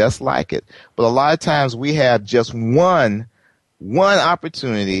look just like it. But a lot of times we have just one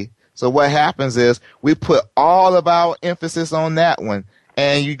opportunity. So what happens is we put all of our emphasis on that one,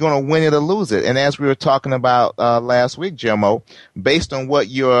 and you're going to win it or lose it. And as we were talking about last week, Jomo, based on what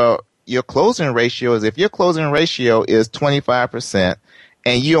your closing ratio is, if your closing ratio is 25%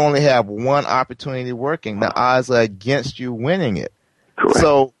 and you only have one opportunity working, the odds are against you winning it. Correct.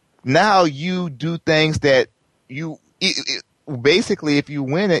 So now you do things that basically, if you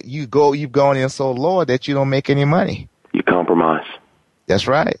win it, you've gone in so low that you don't make any money. You compromise. That's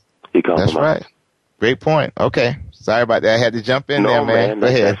right. That's right. Great point. Okay. Sorry about that. I had to jump in there, man. Go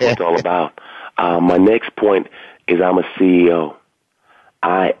ahead. That's what it's all about. My next point is I'm a CEO.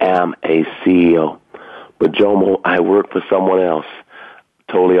 I am a CEO. But, Jomo, I work for someone else.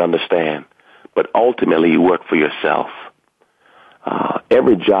 Totally understand. But ultimately, you work for yourself.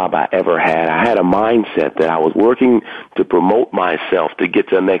 Every job I ever had, I had a mindset that I was working to promote myself to get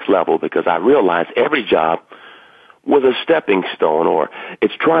to the next level because I realized every job was a stepping stone or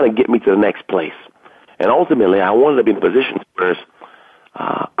it's trying to get me to the next place. And ultimately, I wanted to be in a position where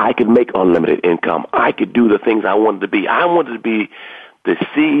I could make unlimited income. I could do the things I wanted to be. I wanted to be the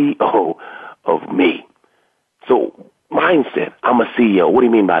CEO of me. So mindset, I'm a CEO. What do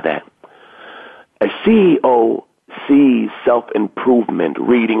you mean by that? A CEO sees self-improvement,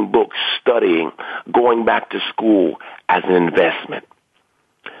 reading books, studying, going back to school as an investment.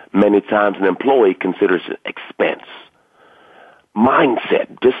 Many times an employee considers it expense.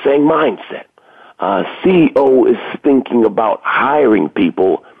 Mindset, just saying mindset. CEO is thinking about hiring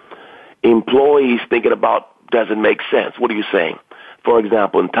people. Employees thinking about, does it make sense? What are you saying? For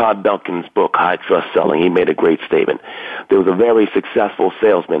example, in Todd Duncan's book, High Trust Selling, he made a great statement. There was a very successful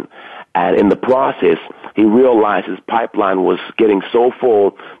salesman, and in the process, he realized his pipeline was getting so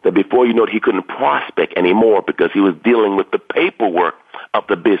full that before you know it, he couldn't prospect anymore because he was dealing with the paperwork of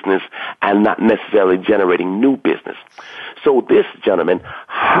the business and not necessarily generating new business. So this gentleman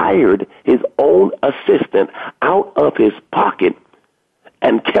hired his own assistant out of his pocket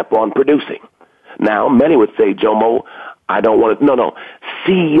and kept on producing. Now, many would say, Jomo, I don't want to. No.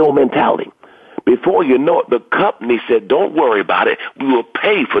 CEO mentality. Before you know it, the company said, don't worry about it. We will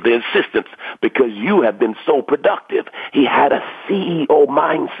pay for the assistance because you have been so productive. He had a CEO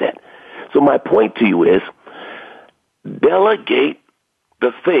mindset. So my point to you is, delegate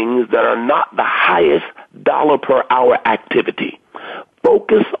the things that are not the highest dollar per hour activity.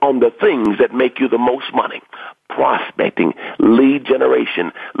 Focus on the things that make you the most money. Prospecting, lead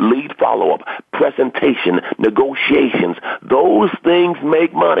generation, lead follow-up, presentation, negotiations. Those things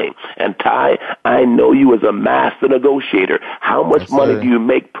make money. And Ty, I know you as a master negotiator. How much money do you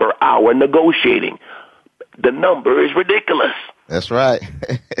make per hour negotiating? The number is ridiculous. That's right.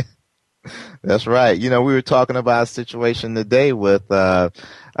 That's right. You know, we were talking about a situation today with that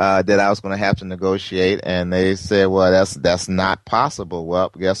I was going to have to negotiate, and they said, well, that's not possible.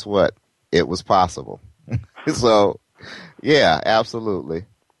 Well, guess what? It was possible. So, yeah, absolutely.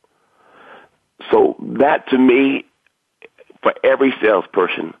 So that, to me, for every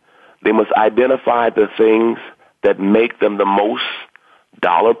salesperson, they must identify the things that make them the most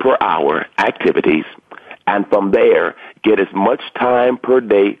dollar per hour activities, and from there, get as much time per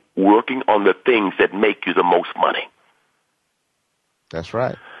day working on the things that make you the most money. That's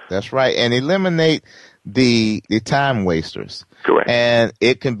right. That's right. And eliminate the time wasters. Correct. And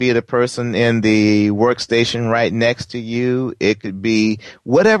it can be the person in the workstation right next to you. It could be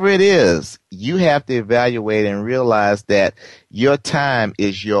whatever it is. You have to evaluate and realize that your time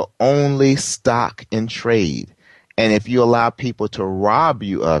is your only stock in trade. And if you allow people to rob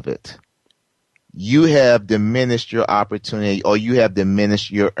you of it, you have diminished your opportunity, or you have diminished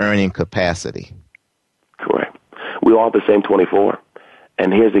your earning capacity. Correct. We all have the same 24.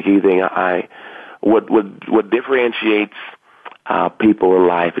 And here's the key thing. What differentiates people in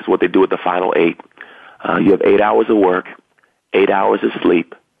life is what they do with the final 8. You have 8 hours of work, 8 hours of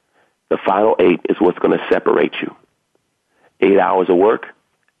sleep. The final 8 is what's going to separate you. 8 hours of work,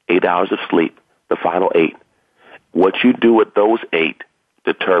 8 hours of sleep. The final 8. What you do with those 8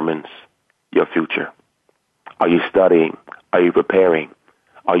 determines your future. Are you studying? Are you preparing?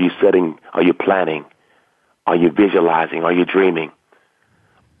 Are you setting? Are you planning? Are you visualizing? Are you dreaming?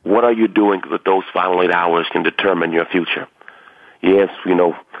 What are you doing with those final 8 hours can determine your future? Yes, you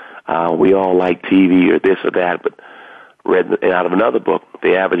know, we all like TV or this or that, but read out of another book,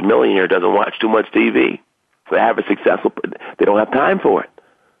 the average millionaire doesn't watch too much TV. The average successful, they don't have time for it.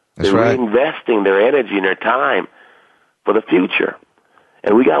 They're reinvesting their energy and their time for the future.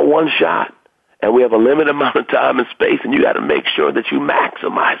 And we got one shot, and we have a limited amount of time and space, and you got to make sure that you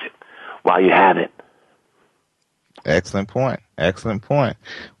maximize it while you have it. Excellent point. Excellent point.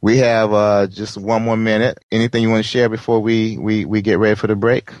 We have just one more minute. Anything you want to share before we get ready for the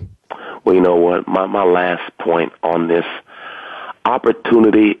break? Well, you know what? My last point on this,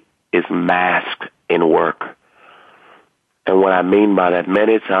 opportunity is masked in work. And what I mean by that,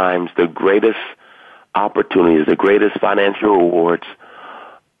 many times the greatest opportunities, the greatest financial rewards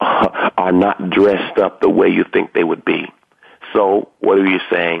are not dressed up the way you think they would be. So what are you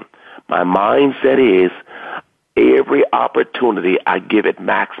saying? My mindset is every opportunity I give it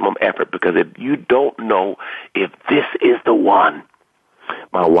maximum effort, because if you don't know if this is the one.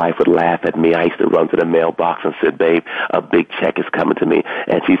 My wife would laugh at me. I used to run to the mailbox and said, babe, a big check is coming to me.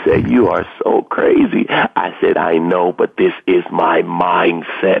 And she said, you are so crazy. I said, I know, but this is my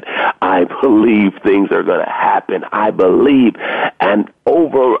mindset. I believe things are going to happen. I believe. And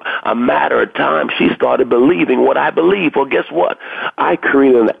over a matter of time, she started believing what I believe. Well, guess what? I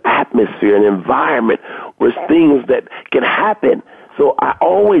created an atmosphere, an environment where things that can happen. So I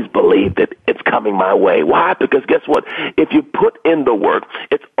always believe that it's coming my way. Why? Because guess what? If you put in the work,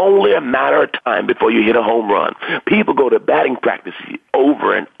 it's only a matter of time before you hit a home run. People go to batting practice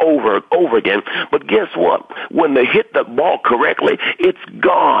over and over and over again, but guess what? When they hit the ball correctly, it's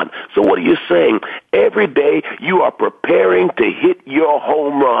gone. So what are you saying? Every day you are preparing to hit your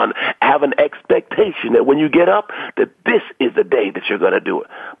home run. Have an expectation that when you get up, that this is the day that you're going to do it.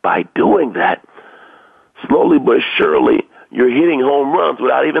 By doing that, slowly but surely, you're hitting home runs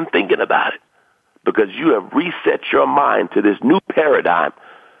without even thinking about it, because you have reset your mind to this new paradigm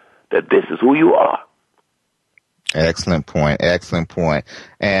that this is who you are. Excellent point. Excellent point.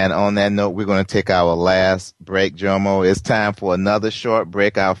 And on that note, we're going to take our last break, Jomo. It's time for another short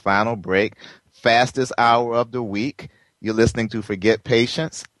break, our final break, fastest hour of the week. You're listening to Forget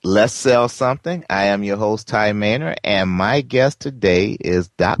Patience, Let's Sell Something. I am your host, Ty Maynard, and my guest today is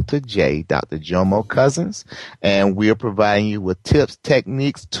Dr. Jomo Cousins, and we're providing you with tips,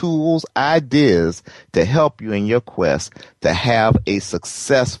 techniques, tools, ideas to help you in your quest to have a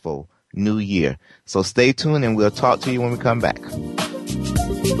successful new year. So stay tuned, and we'll talk to you when we come back.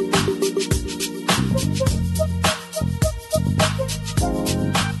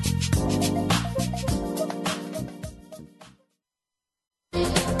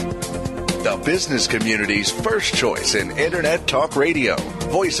 The business community's first choice in Internet Talk Radio.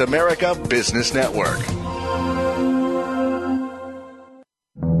 Voice America Business Network.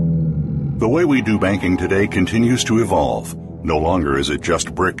 The way we do banking today continues to evolve. No longer is it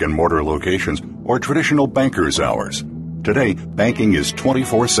just brick and mortar locations or traditional banker's hours. Today, banking is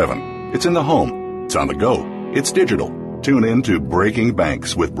 24/7. It's in the home. It's on the go. It's digital. Tune in to Breaking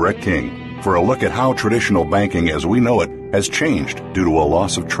Banks with Brett King for a look at how traditional banking as we know it has changed due to a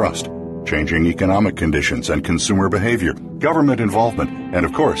loss of trust, changing economic conditions and consumer behavior, government involvement, and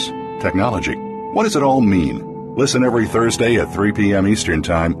of course, technology. What does it all mean? Listen every Thursday at 3 p.m. Eastern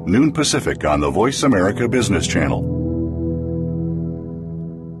Time, noon Pacific on the Voice America Business Channel.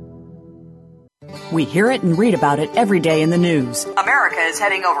 We hear it and read about it every day in the news. America is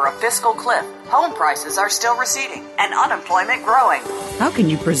heading over a fiscal cliff. Home prices are still receding and unemployment growing. How can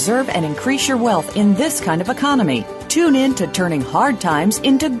you preserve and increase your wealth in this kind of economy? Tune in to Turning Hard Times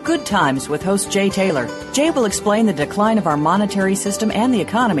into Good Times with host Jay Taylor. Jay will explain the decline of our monetary system and the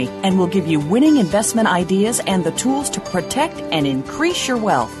economy, and will give you winning investment ideas and the tools to protect and increase your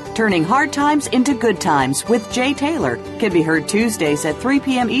wealth. Turning Hard Times into Good Times with Jay Taylor can be heard Tuesdays at 3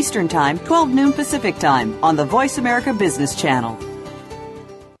 p.m. Eastern Time, 12 noon Pacific Time on the Voice America Business Channel.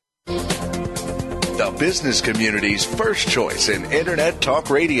 The business community's first choice in Internet Talk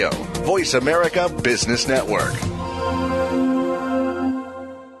Radio. Voice America Business Network.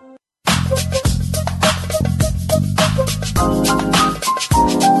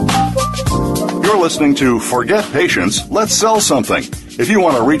 You're listening to Forget Patience, Let's Sell Something. If you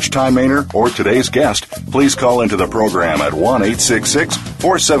want to reach Ty Maynard or today's guest, please call into the program at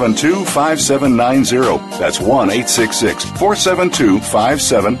 1-866-472-5790. That's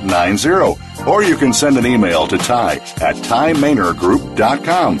 1-866-472-5790. Or you can send an email to Ty at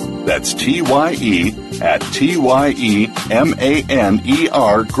TyMaynardGroup.com. That's TYE at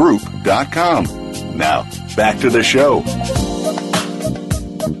TYEMANERGroup.com. Now, back to the show.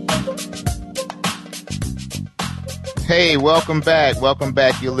 Hey, welcome back. Welcome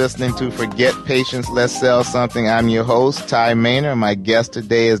back. You're listening to Forget Patience, Let's Sell Something. I'm your host, Ty Maynard. My guest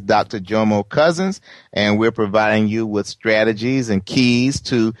today is Dr. Jomo Cousins, and we're providing you with strategies and keys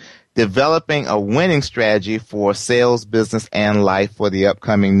to developing a winning strategy for sales, business, and life for the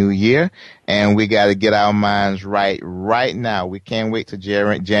upcoming new year. And we got to get our minds right now. We can't wait to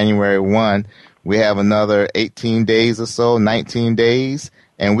January 1. We have another 18 days or so, 19 days,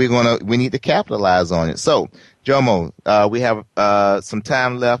 and we need to capitalize on it. So, Jomo, we have some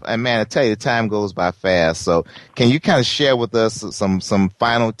time left, and man, I tell you, the time goes by fast. So, can you kind of share with us some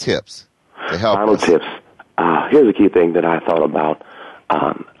final tips to help us? Final tips. Here's a key thing that I thought about.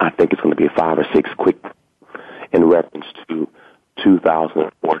 I think it's going to be 5 or 6 quick in reference to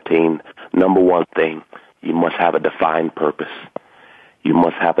 2014. Number one thing, you must have a defined purpose. You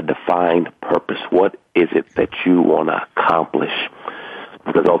must have a defined purpose. What is it that you want to accomplish?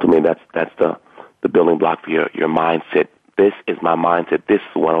 Because ultimately, that's the building block for your mindset. This is my mindset. This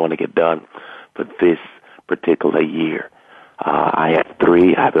is what I want to get done for this particular year. I have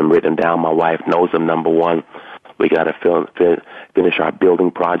 3. I have them written down. My wife knows them. Number 1, we got to finish our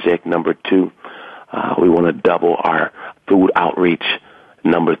building project. Number 2, we want to double our food outreach.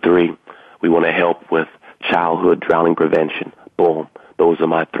 Number 3, we want to help with childhood drowning prevention. Boom. Those are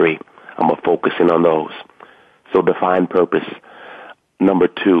my 3. I'm going to focus in on those. So define purpose. Number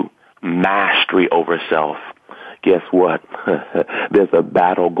 2, mastery over self. guess what? There's a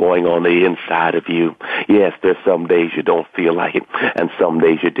battle going on the inside of you. Yes, there's some days you don't feel like it, and some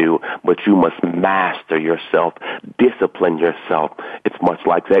days you do, but you must master yourself, discipline yourself. It's much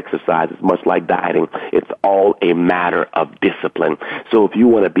like exercise. It's much like dieting. It's all a matter of discipline. So if you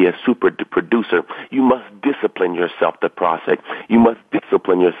want to be a super producer, you must discipline yourself to prospect. You must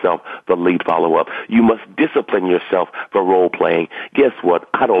discipline yourself for lead follow-up. You must discipline yourself for role-playing. Guess what?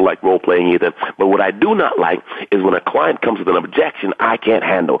 I don't like role-playing either, but what I do not like is when a client comes with an objection I can't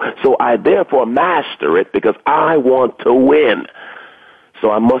handle. So I therefore master it because I want to win.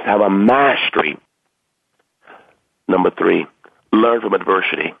 So I must have a mastery. Number 3, learn from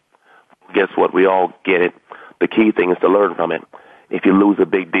adversity. Guess what? We all get it. The key thing is to learn from it. If you lose a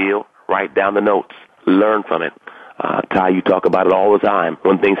big deal, write down the notes. Learn from it. Ty, you talk about it all the time.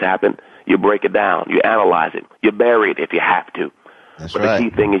 When things happen, you break it down. You analyze it. You bury it if you have to. That's but right. The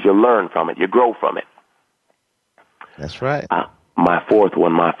key thing is you learn from it. You grow from it. That's right. My fourth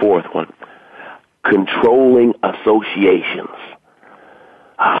one. Controlling associations.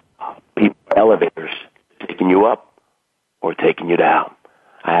 People, elevators, taking you up or taking you down.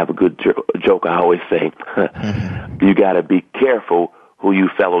 I have a good joke I always say. You got to be careful who you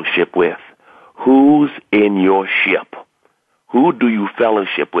fellowship with. Who's in your ship? Who do you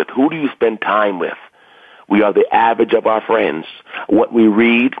fellowship with? Who do you spend time with? We are the average of our friends. What we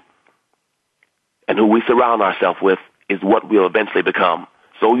read and who we surround ourselves with is what we'll eventually become.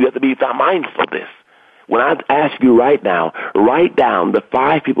 So you have to be mindful of this. When I ask you right now, write down the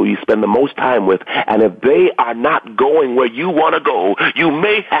 5 people you spend the most time with, and if they are not going where you want to go, you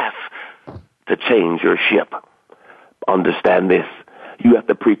may have to change your ship. Understand this. You have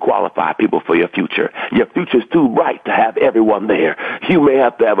to pre-qualify people for your future. Your future's too bright to have everyone there. You may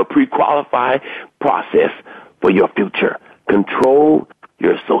have to have a pre-qualified process for your future. Control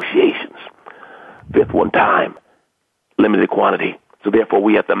your associations. 5th one, time. Limited quantity. So therefore,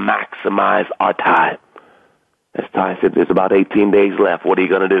 we have to maximize our time. As Ty said, there's about 18 days left. What are you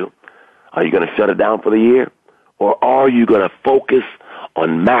going to do? Are you going to shut it down for the year? Or are you going to focus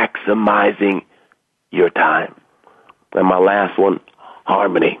on maximizing your time? And my last one,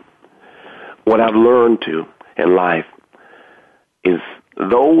 harmony. What I've learned to in life is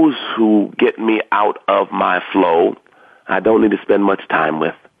those who get me out of my flow, I don't need to spend much time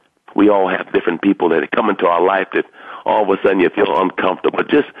with. We all have different people that come into our life that all of a sudden you feel uncomfortable,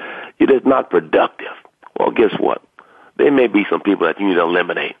 you're just not productive. Well, guess what? There may be some people that you need to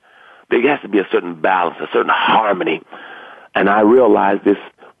eliminate. There has to be a certain balance, a certain harmony. And I realized this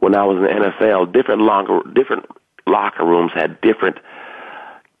when I was in the NFL. Different locker rooms had different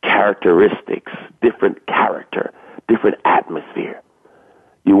characteristics, different character, different atmosphere.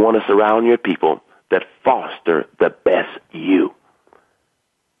 You want to surround your people that foster the best you.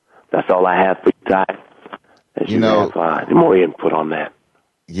 That's all I have for you, Ty. As you have more input on that.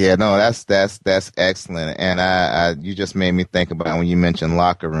 Yeah, no, that's excellent. And I you just made me think about when you mentioned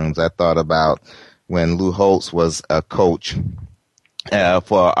locker rooms. I thought about when Lou Holtz was a coach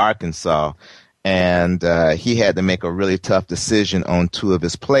for Arkansas, and he had to make a really tough decision on 2 of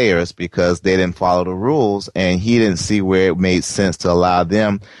his players because they didn't follow the rules, and he didn't see where it made sense to allow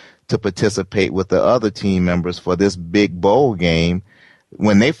them to participate with the other team members for this big bowl game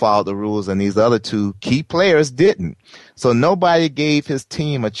when they followed the rules and these other 2 key players didn't. So nobody gave his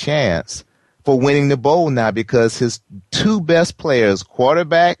team a chance for winning the bowl now because his 2 best players,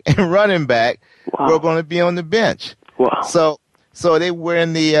 quarterback and running back, were going to be on the bench. Wow. So they were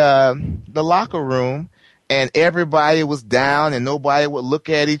in the locker room, and everybody was down, and nobody would look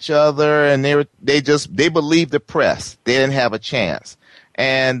at each other, and they believed the press. They didn't have a chance.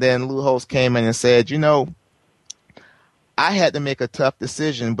 And then Lou Holtz came in and said, I had to make a tough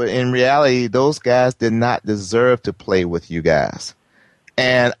decision, but in reality, those guys did not deserve to play with you guys.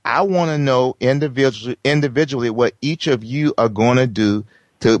 And I want to know individually what each of you are going to do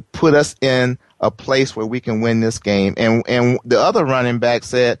to put us in a place where we can win this game. And the other running back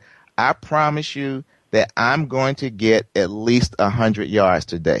said, I promise you that I'm going to get at least 100 yards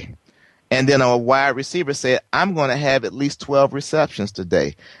today. And then a wide receiver said, I'm going to have at least 12 receptions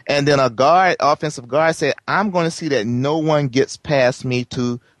today. And then offensive guard said, I'm going to see that no one gets past me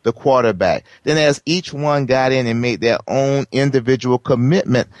to the quarterback. Then as each one got in and made their own individual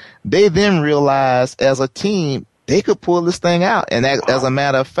commitment, they then realized as a team, they could pull this thing out. And as a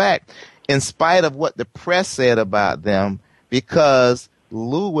matter of fact, in spite of what the press said about them, because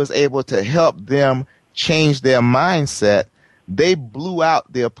Lou was able to help them change their mindset, they blew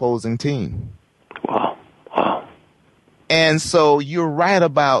out the opposing team. Wow. And so you're right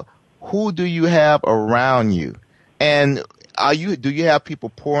about who do you have around you, and do you have people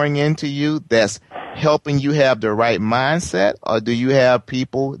pouring into you that's helping you have the right mindset, or do you have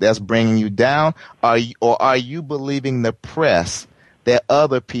people that's bringing you down? Or are you believing the press that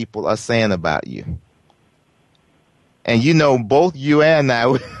other people are saying about you? And you know, both you and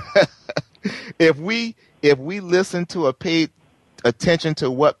I, if we listen to or paid attention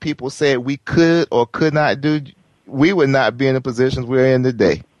to what people said we could or could not do, we would not be in the positions we're in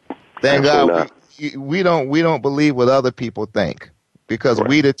today. Thank God we don't believe what other people think, because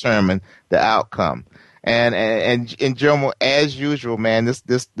we determine the outcome. And Jomo, as usual, man,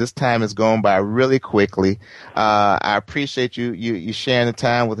 this time is going by really quickly. I appreciate you sharing the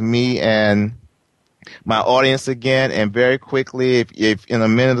time with me and my audience again. And very quickly, if in a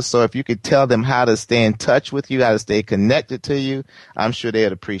minute or so, if you could tell them how to stay in touch with you, how to stay connected to you, I'm sure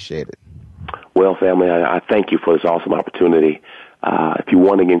they'd appreciate it. Well, family, I thank you for this awesome opportunity. If you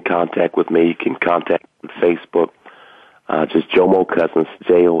want to get in contact with me, you can contact me on Facebook. Just Jomo Cousins,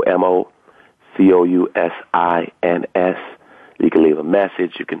 JOMO COUSINS. You can leave a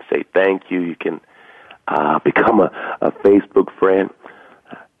message. You can say thank you. You can become a Facebook friend.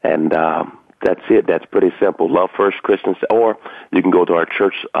 And that's it. That's pretty simple. Love First Christian Center. Or you can go to our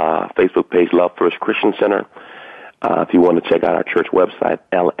church Facebook page, Love First Christian Center. If you want to check out our church website,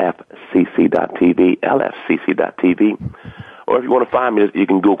 lfcc.tv. Or if you want to find me, you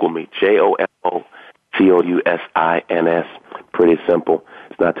can Google me, JOMO COUSINS. Pretty simple.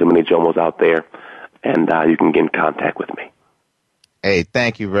 There's not too many Jomos out there, and you can get in contact with me. Hey,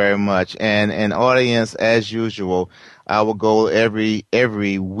 thank you very much. And audience, as usual, our goal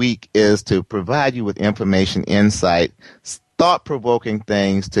every week is to provide you with information, insight, thought-provoking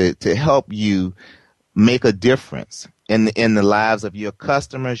things to help you make a difference in the lives of your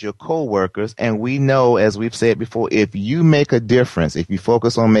customers, your coworkers. And we know, as we've said before, if you make a difference, if you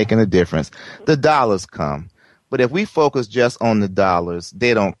focus on making a difference, the dollars come. But if we focus just on the dollars,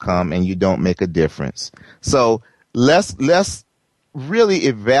 they don't come and you don't make a difference. So let's really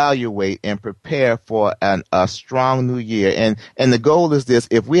evaluate and prepare for a strong new year. And the goal is this: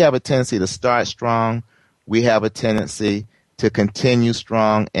 if we have a tendency to start strong, we have a tendency to continue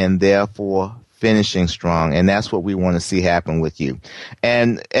strong and therefore finishing strong. And that's what we want to see happen with you.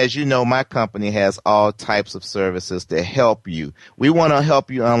 And as you know, my company has all types of services to help you. We want to help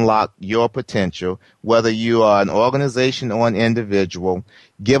you unlock your potential, whether you are an organization or an individual.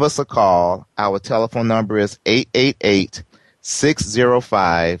 Give us a call. Our telephone number is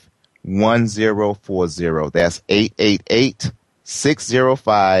 888-605-1040. That's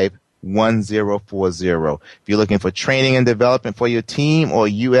 888-605-1040. If you're looking for training and development for your team or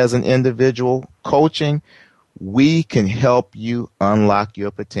you as an individual, coaching, we can help you unlock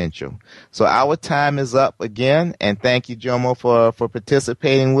your potential. So our time is up again, and thank you, Jomo, for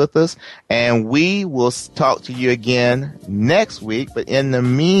participating with us. And we will talk to you again next week. But in the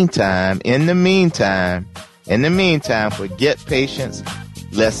meantime, forget patience.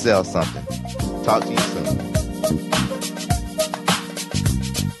 Let's sell something. Talk to you soon.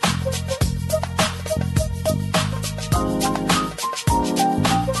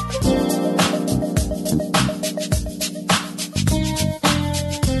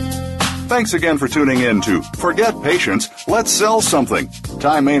 Thanks again for tuning in to Forget Patience, Let's Sell Something.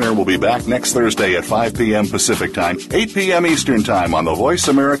 Ty Maynor will be back next Thursday at 5 p.m. Pacific Time, 8 p.m. Eastern Time on the Voice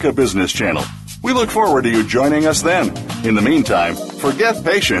America Business Channel. We look forward to you joining us then. In the meantime, forget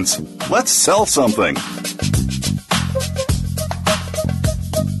patience, let's sell something.